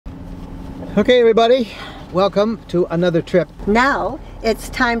Okay, everybody, welcome to another trip. Now it's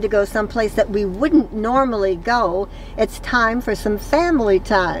time to go someplace that we wouldn't normally go. It's time for some family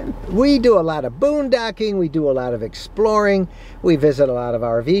time. We do a lot of boondocking, we do a lot of exploring, we visit a lot of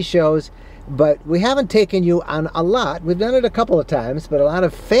RV shows, but we haven't taken you on a lot. We've done it a couple of times, but a lot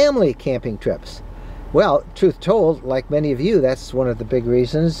of family camping trips. Well, truth told, like many of you, that's one of the big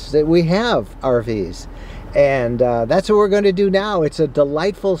reasons that we have RVs. And that's what we're going to do now. It's a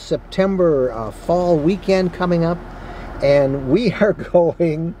delightful September fall weekend coming up, and we are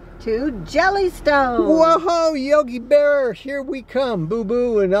going to Jellystone. Whoa, Yogi Bear, here we come. Boo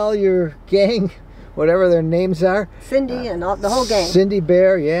Boo and all your gang, whatever their names are. Cindy and all, the whole gang. Cindy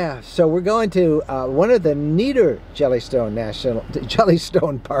Bear, yeah. So we're going to one of the neater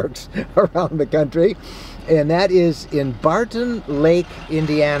Jellystone parks around the country, and that is in Barton Lake,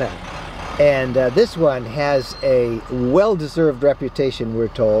 Indiana. And this one has a well-deserved reputation, we're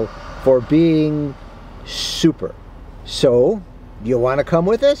told, for being super. So, you want to come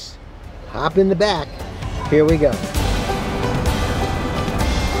with us? Hop in the back. Here we go.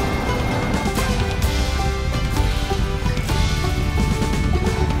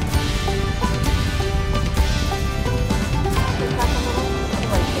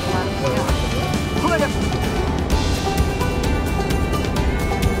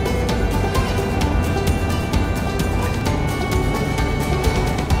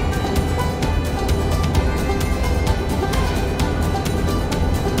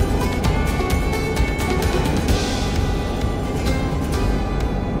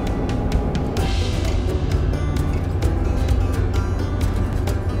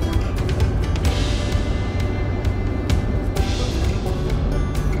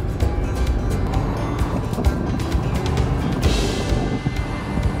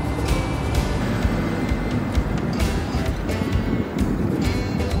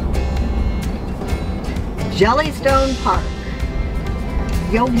 Jellystone Park.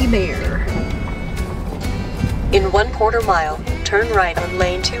 Yogi Bear. In 1/4 mile, turn right on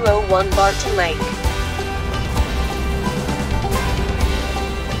lane 201 Barton Lake.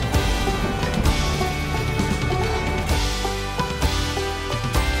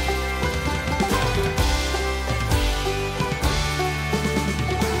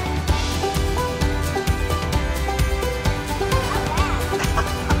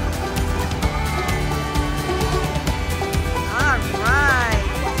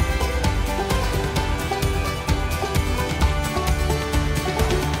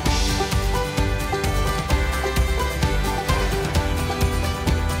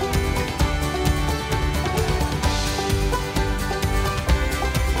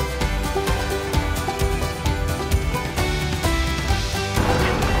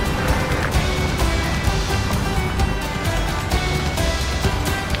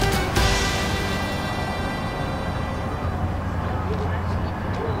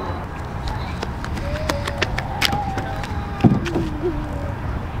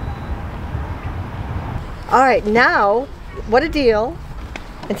 All right, now, what a deal.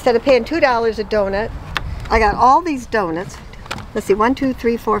 Instead of paying $2 a donut, I got all these donuts. Let's see, 1, 2,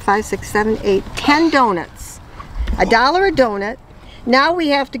 3, 4, 5, 6, 7, 8, 10 donuts. $1 a donut. Now we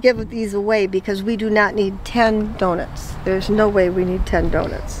have to give these away because we do not need 10 donuts. There's no way we need 10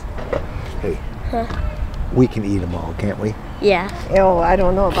 donuts. Hey, we can eat them all, can't we? Yeah. Oh, I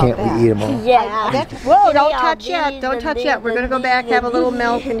don't know about that. Can't we eat them all? Yeah. Whoa, don't touch yet. Don't touch yet. We're going to go back, have a little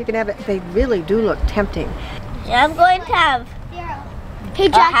milk, and you can have it. They really do look tempting. Yeah, I'm going to have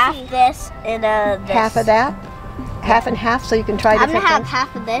half this and this. Half of that? Half and half, so you can try different I'm going to have things?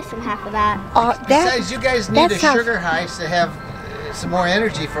 half of this and half of that. Besides, you guys need that a sounds- sugar high to have some more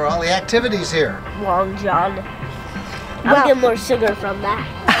energy for all the activities here. Long John. Well- I'll get more sugar from that.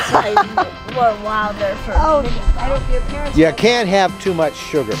 So it's more wilder for Oh, I don't feel parents. You can't have too much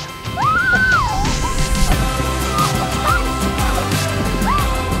sugar.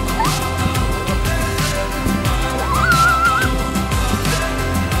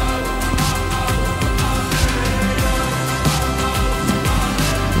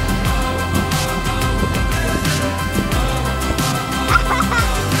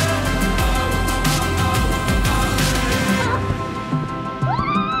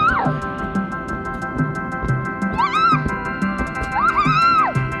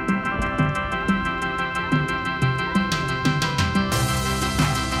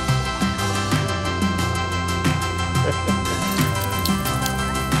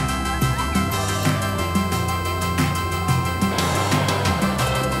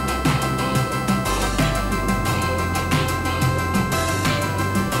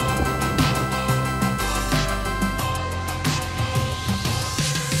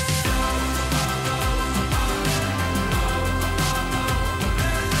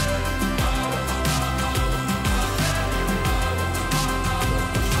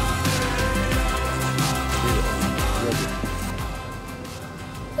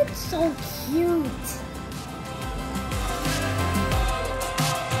 It's so cute.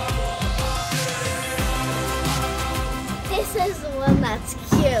 This is the one that's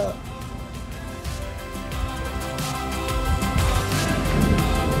cute.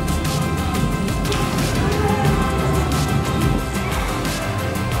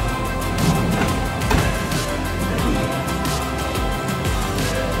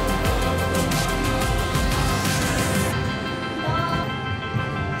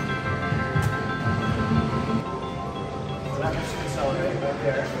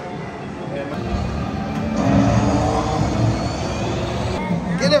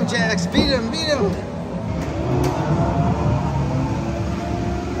 Get him, Jax! Beat him! Beat him!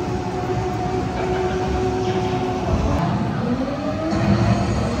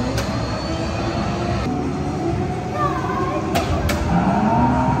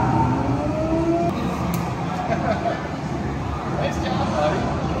 Nice job, buddy.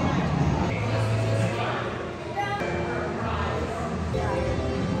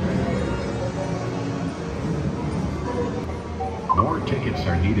 More tickets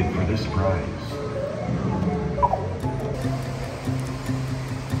are needed for this prize.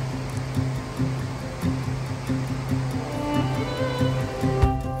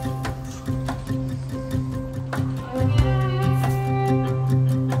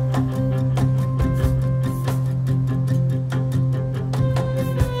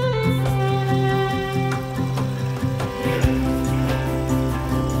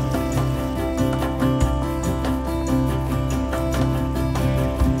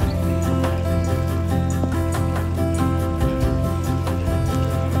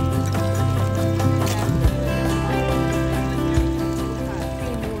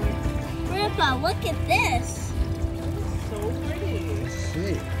 Look at this. So pretty.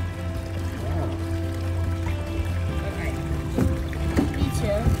 Sweet. Wow. Me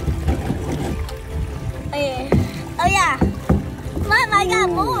too. Oh yeah. Mom, I got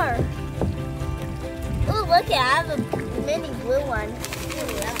more. Oh, look it. I have a mini blue one. Ooh,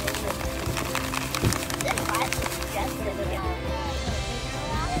 that was good. This one. Just a little.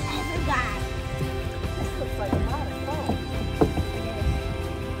 I forgot. This looks like a lot of fun.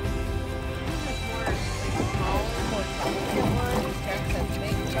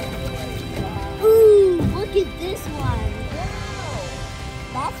 Ooh, look at this one. Wow.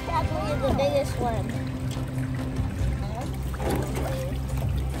 That's probably the biggest one.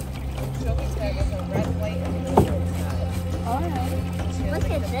 Alright. Look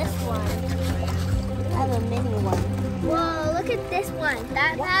at this one. I have a mini one. Whoa, look at this one.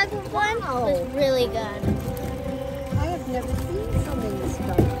 That bag one was really good. I have never seen so many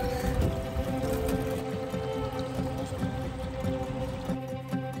stuff.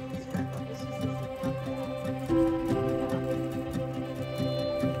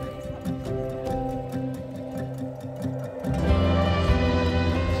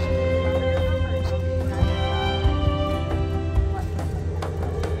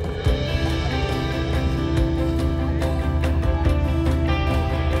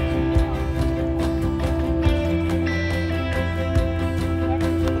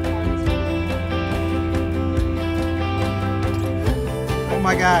 Oh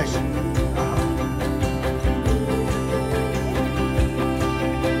my gosh.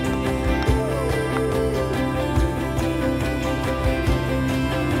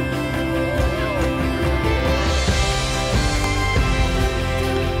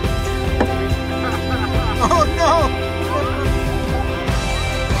 Oh no!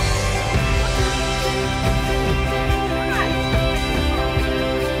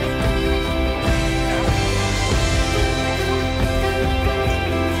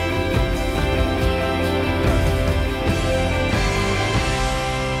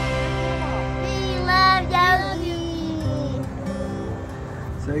 We love Yogi.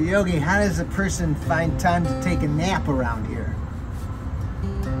 So Yogi, how does a person find time to take a nap around here?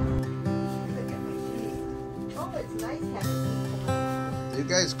 Oh, it's nice having You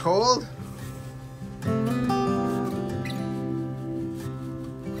guys cold?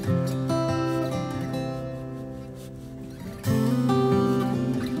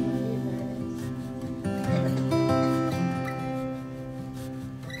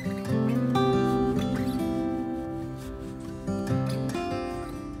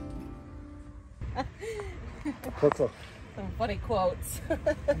 Coco. Some funny quotes.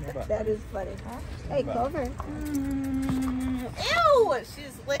 That is funny. Hey, Clover. Ew!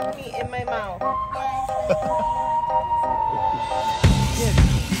 She's licked me in my mouth.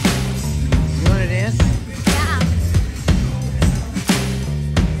 You want to dance? Yeah.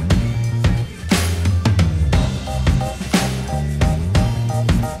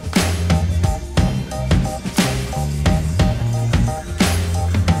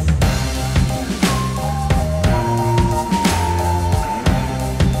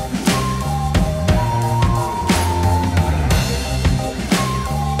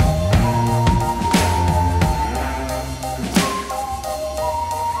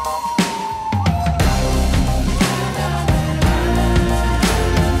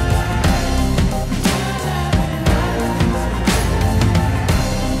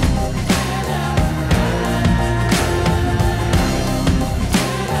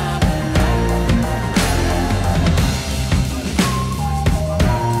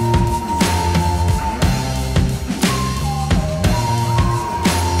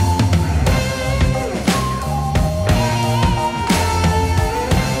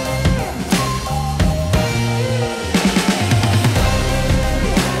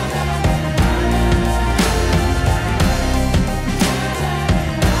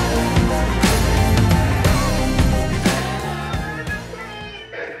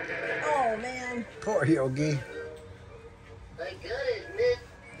 Poor Yogi. I gotta admit,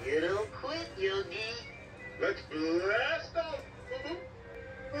 you don't quit, Yogi. Let's blast off.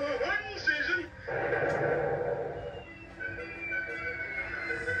 Hunting season.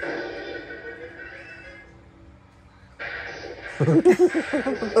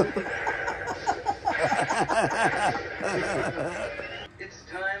 It's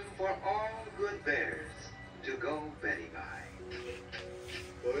time for all good bears to go Betty bye.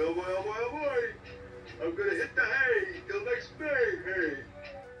 Boy, oh boy, oh boy, oh boy. I'm gonna hit the hay till next May.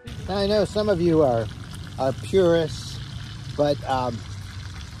 Hey. I know some of you are purists, but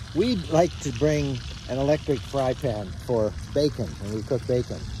we like to bring an electric fry pan for bacon when we cook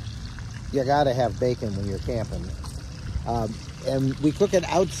bacon. You gotta have bacon when you're camping. And we cook it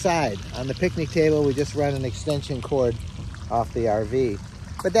outside on the picnic table. We just run an extension cord off the RV.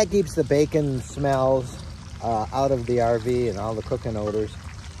 But that keeps the bacon smells out of the RV and all the cooking odors.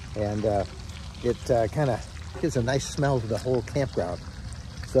 And it kind of gives a nice smell to the whole campground.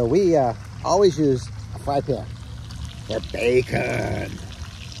 So we always use a fry pan for bacon.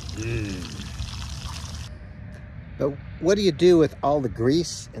 But what do you do with all the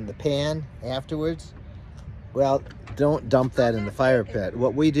grease in the pan afterwards? Well, don't dump that in the fire pit.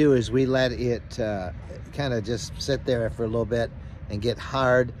 What we do is we let it kind of just sit there for a little bit and get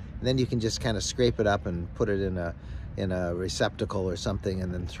hard. And then you can just kind of scrape it up and put it in a receptacle or something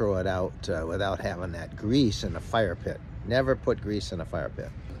and then throw it out without having that grease in a fire pit. Never put grease in a fire pit.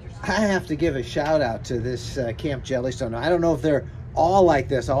 I have to give a shout out to this Camp Jellystone. I don't know if they're all like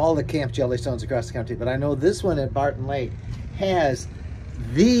this, all the Camp Jellystones across the country, but I know this one at Barton Lake has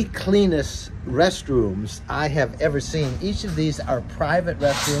the cleanest restrooms I have ever seen. Each of these are private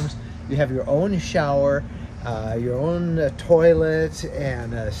restrooms. You have your own shower, your own toilet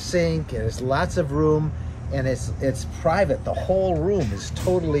and a sink, and there's lots of room, and it's private. The whole room is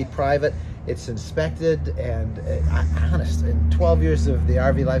totally private. It's inspected, and honest, in 12 years of the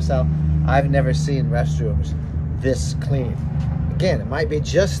RV lifestyle, I've never seen restrooms this clean. Again, it might be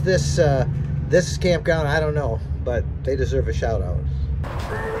just this this campground, I don't know, but they deserve a shout out. I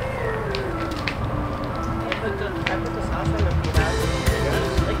put the sauce on the pita.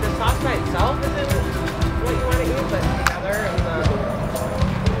 Like the sauce by itself isn't what you want to eat, but together and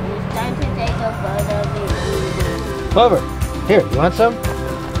It's time to take a photo of it. Clover, here, you want some?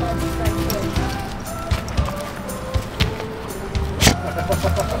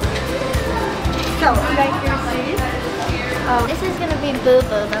 So, like your seeds. This is gonna be Boo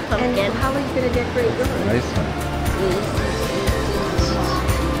Boo, the pumpkin. And how are you gonna decorate yours? Nice.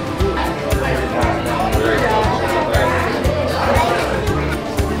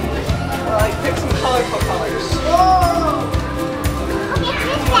 like pick some colorful colors.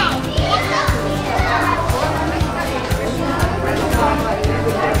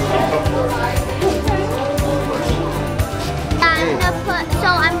 So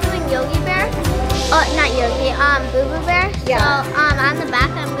I'm doing Yogi Bear. Oh, not Yogi, Boo Boo Bear. Yeah. So on the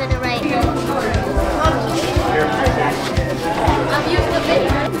back I'm gonna write. I'm using the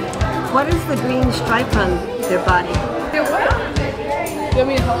video. What is the green stripe on their body? You want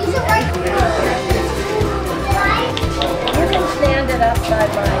me to help you? You can stand it up by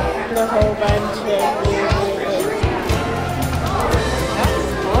mine. The whole bunch of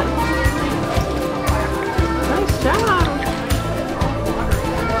Nice job.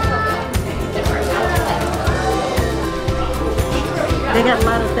 They got a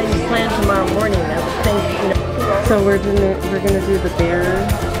lot of things planned tomorrow morning. I would think, you know. So we're gonna do the bear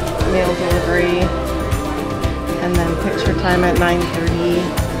mail delivery, and then picture time at 9:30,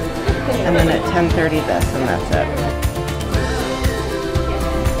 and then at 10:30 this, and that's it.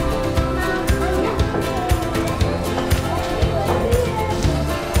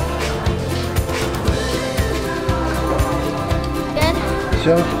 Good.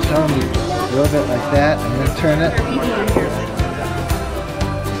 Show them a little bit like that, and then turn it.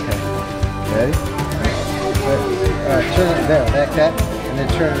 Okay. Ready? Turn it there, like that, and then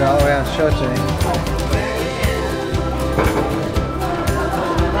turn it all around. Show it to me.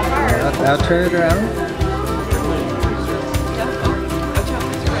 Now turn it around.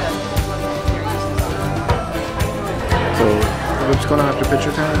 So, what's going on after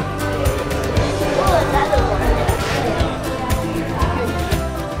picture time?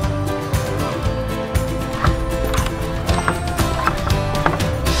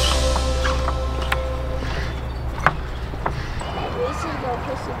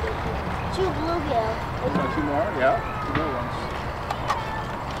 Two bluegill. Oh, two more? Yeah, two more ones.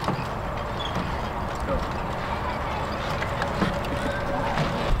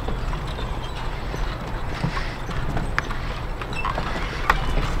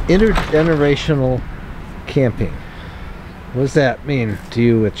 intergenerational camping. What does that mean to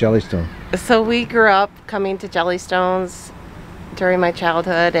you with Jellystone? So we grew up coming to Jellystones during my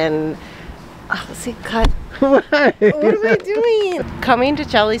childhood, and what am I doing? Coming to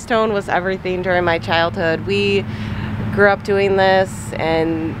Jellystone was everything during my childhood. We grew up doing this,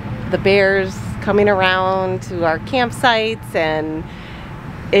 and the bears coming around to our campsites, and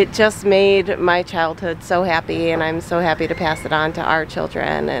it just made my childhood so happy, and I'm so happy to pass it on to our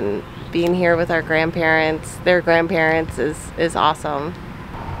children. And being here with our grandparents, their grandparents, is awesome.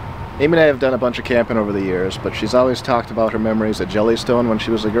 Amy and I have done a bunch of camping over the years, but she's always talked about her memories at Jellystone when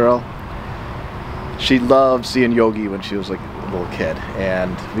she was a girl. She loved seeing Yogi when she was like a little kid,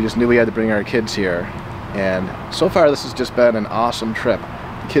 and we just knew we had to bring our kids here. And so far this has just been an awesome trip.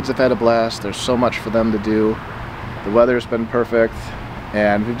 The kids have had a blast. There's so much for them to do. The weather's been perfect,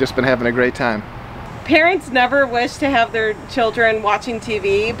 and we've just been having a great time. Parents never wish to have their children watching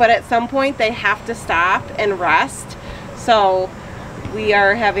TV, but at some point they have to stop and rest. So we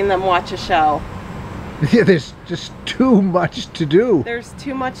are having them watch a show. Yeah, there's just too much to do. There's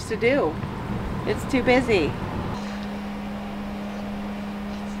too much to do. It's too busy.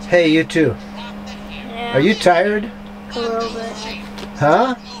 Hey, you two. Yeah. Are you tired? A little bit.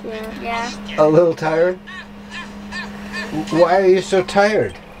 Huh? Yeah. A little tired? Why are you so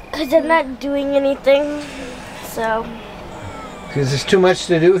tired? Because I'm not doing anything, so. Because there's too much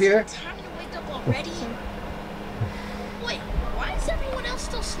to do here? Time to wake up already? Wait, why is everyone else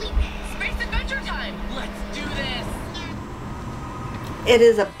still sleeping? Space adventure time! Let's do this! It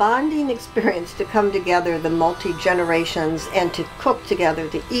is a bonding experience to come together, the multi-generations, and to cook together,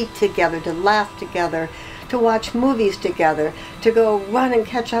 to eat together, to laugh together, to watch movies together, to go run and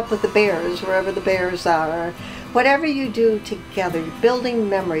catch up with the bears, wherever the bears are. Whatever you do together, you're building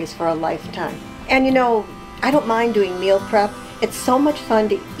memories for a lifetime. And you know, I don't mind doing meal prep. It's so much fun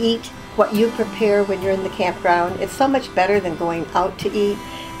to eat what you prepare when you're in the campground. It's so much better than going out to eat.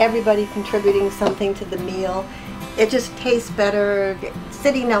 Everybody contributing something to the meal. It just tastes better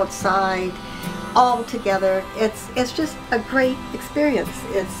sitting outside all together. It's just a great experience.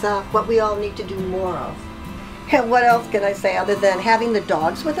 It's what we all need to do more of. And what else can I say other than having the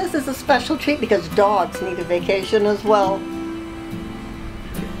dogs with us is a special treat, because dogs need a vacation as well.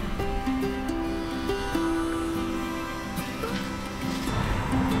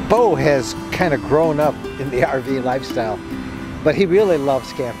 Bo has kind of grown up in the RV lifestyle, but he really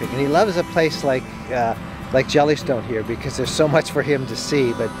loves camping, and he loves a place like Jellystone here because there's so much for him to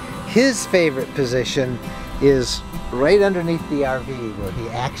see. But his favorite position is right underneath the RV, where he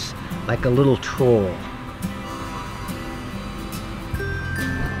acts like a little troll.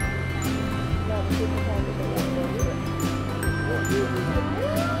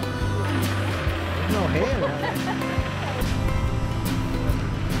 There's no hand on it.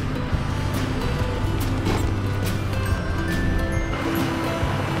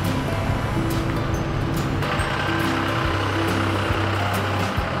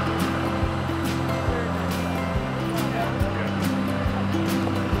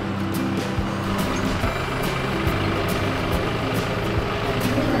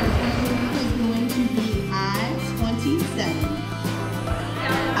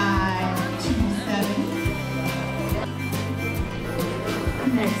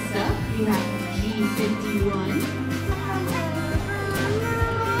 Next up, you have G51.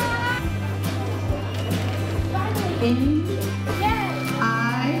 In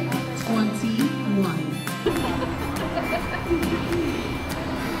I-21.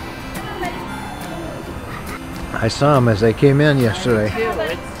 I saw him as they came in yesterday. It's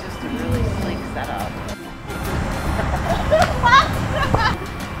just a really slick setup.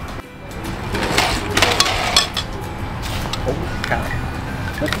 Holy cow.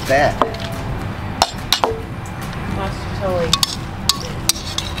 Look at that. Watch your toy.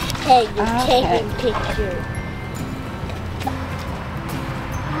 Hey, you're taking pictures.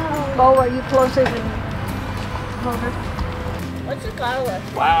 Oh, are you closer than What's the garlic?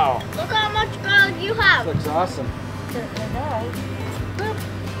 Wow, Look how much garlic you have. looks awesome. Thank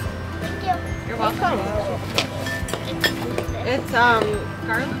you. You're welcome. It's garlic.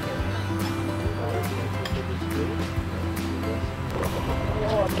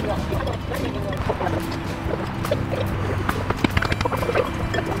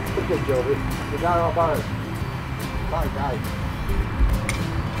 Okay, Joey. We got all bars. Bye, guys.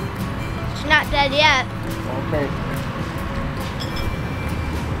 It's not dead yet. Okay.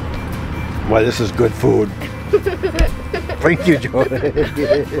 Well, this is good food. Thank you, Joey. Grandpa,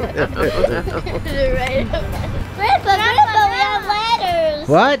 we have letters.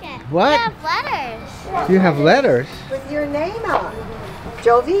 What? We What? have letters. You have letters? with your name on?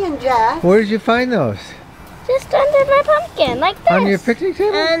 Jovi and Jack. Where did you find those? Just under my pumpkin, like this. On your picnic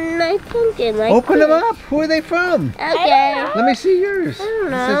table? On my pumpkin, like Open this. them up. Who are they from? Okay. Let me see yours. I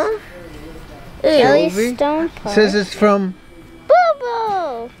don't know. Jovi. Jellystone It Park. says it's from Boo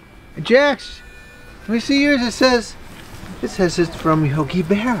Boo. Jax. Let me see yours. It says it's from Yogi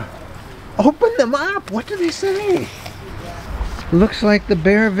Bear. Open them up. What did he say? Looks like the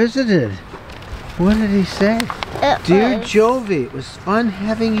bear visited. What did he say? Dear Jovi, it was fun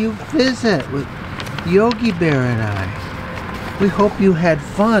having you visit with Yogi Bear and I. We hope you had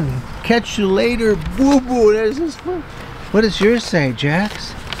fun. Catch you later, Boo Boo. This is fun. What does yours say,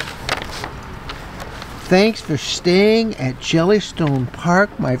 Jax? Thanks for staying at Jellystone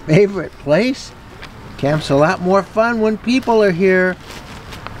Park, my favorite place. Camp's a lot more fun when people are here.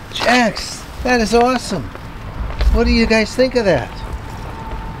 Jax, that is awesome. What do you guys think of that?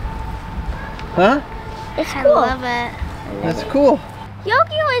 Huh? It's cool. I love it. That's cool.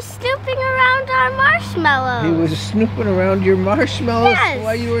 Yogi was snooping around our marshmallows. He was snooping around your marshmallows Yes.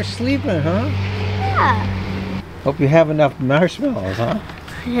 while you were sleeping, huh? Yeah. Hope you have enough marshmallows, huh?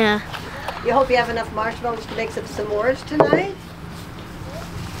 Yeah. You hope you have enough marshmallows to make some s'mores tonight?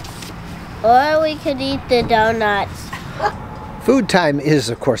 Or we could eat the donuts. Food time is,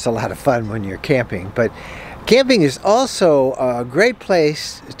 of course, a lot of fun when you're camping, but camping is also a great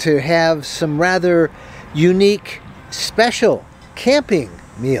place to have some rather unique, special camping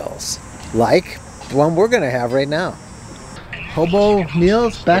meals, like the one we're going to have right now. Hobo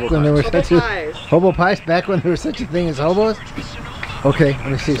meals, back when there was such a... Hobo pies, back when there was such a thing as hobos? Okay,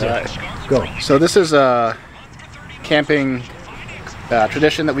 let me see. Go. So this is a camping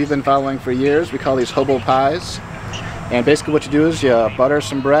tradition that we've been following for years. We call these hobo pies. And basically what you do is you butter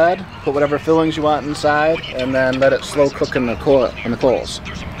some bread, put whatever fillings you want inside, and then let it slow cook in the coals.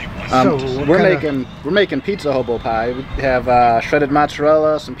 We're making pizza hobo pie. We have shredded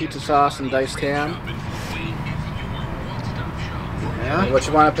mozzarella, some pizza sauce, and diced ham. Yeah. What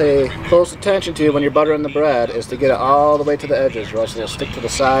you want to pay close attention to when you're buttering the bread is to get it all the way to the edges, or else it'll stick to the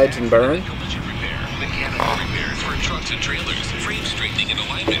sides and burn.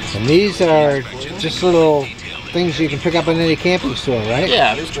 And these are just little things you can pick up in any camping store, right?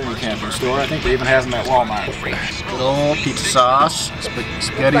 Yeah, these are in the camping store. I think they even have them at Walmart. Good old pizza sauce.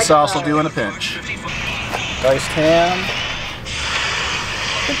 Spaghetti sauce will do in a pinch. Diced ham.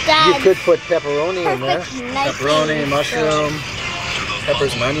 You could put pepperoni in there. Pepperoni, mushroom,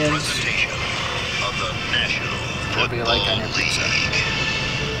 peppers and onions. Whatever you like on your pizza.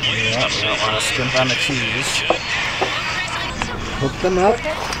 Yeah, you don't want to skimp on the cheese. Hook them up.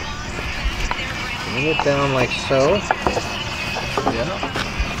 Bring it down like so. Yeah.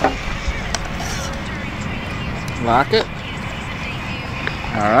 Lock it.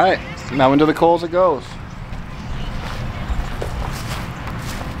 Alright, now into the coals it goes.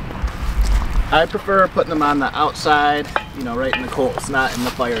 I prefer putting them on the outside, you know, right in the coals, not in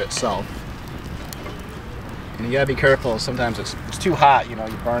the fire itself. And you gotta be careful, sometimes it's too hot, you know,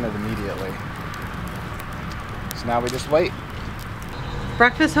 you burn it immediately. So now we just wait.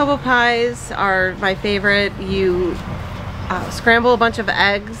 Breakfast hobo pies are my favorite. You scramble a bunch of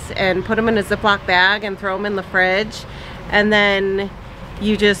eggs and put them in a Ziploc bag and throw them in the fridge. And then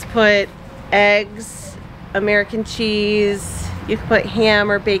you just put eggs, American cheese, you can put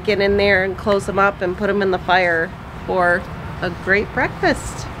ham or bacon in there and close them up and put them in the fire for a great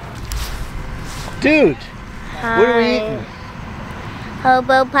breakfast. Dude, Hi. what are we eating?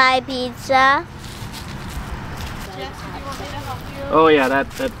 Hobo pie pizza. Oh yeah, that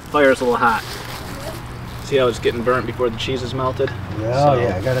fire's a little hot. See how it's getting burnt before the cheese is melted? Oh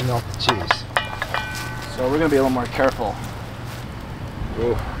yeah, I gotta melt the cheese. So we're gonna be a little more careful.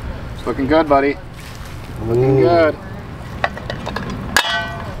 Ooh, it's looking good, buddy. Looking good.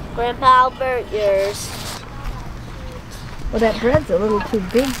 Grandpa burnt yours. Well, that bread's a little too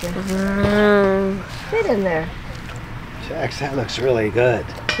big to fit in there. Jax, that looks really good.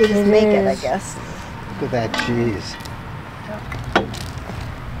 We just make it, I guess. Look at that cheese.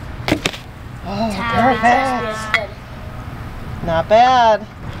 Oh, perfect. Not bad.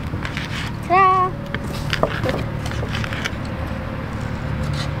 Ta.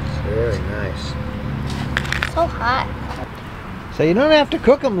 Very nice. So hot. So you don't have to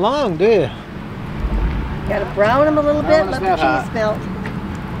cook them long, do you? Gotta brown them a little bit, let the cheese melt.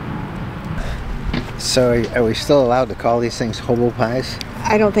 So are we still allowed to call these things hobo pies?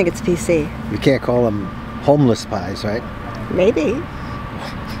 I don't think it's PC. You can't call them homeless pies, right? Maybe.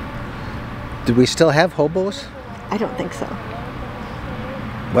 Do we still have hobos? I don't think so.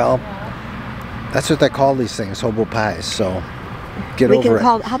 Well, that's what they call these things, hobo pies, so get over it.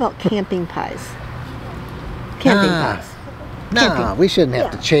 How about camping pies? Camping pies. Nah, we shouldn't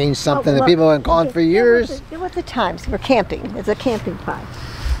have to change something that people have been calling for years. With the times, we're camping. It's a camping pie.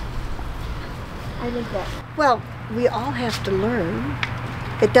 I think that. Well, we all have to learn.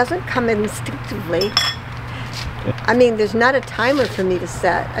 It doesn't come instinctively. I mean, there's not a timer for me to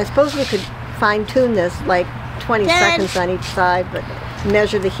set. I suppose we could fine-tune this, like 20 seconds on each side, but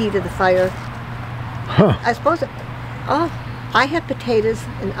measure the heat of the fire. Huh. I suppose. I have potatoes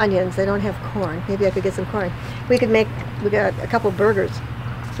and onions. I don't have corn. Maybe I could get some corn. We got a couple burgers.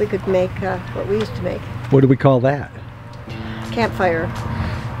 We could make what we used to make. What do we call that? Campfire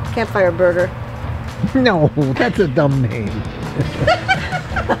burger. No, that's a dumb name.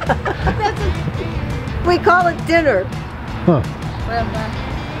 We call it dinner. Huh.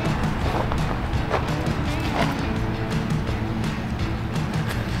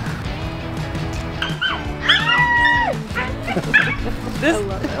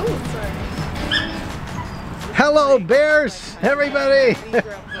 Hello, bears, everybody.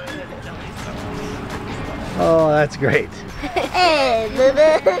 Oh, that's great. Hey,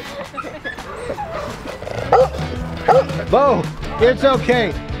 Bo, it's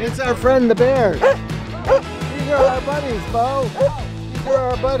okay. It's our friend the bear. These are our buddies, Bo. These are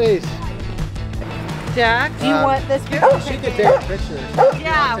our buddies. Jack, Do you want this? She could take a picture.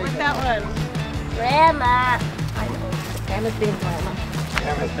 yeah, with that one. Grandma. I know. Grandma's being grandma.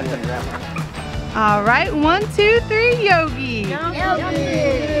 Grandma's being grandma. All right, 1, 2, 3, Yogi. I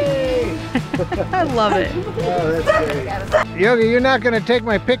love it. Oh, that's great. Yogi, you're not going to take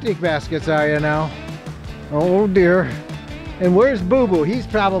my picnic baskets, are you now? Oh dear. And where's Boo Boo? He's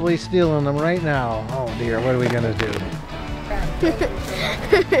probably stealing them right now. Oh dear, what are we going to do?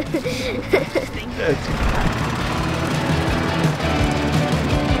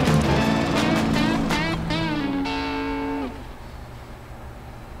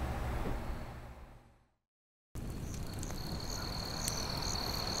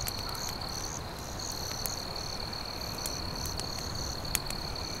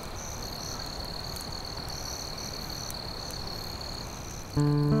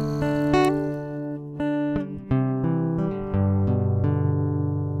 That's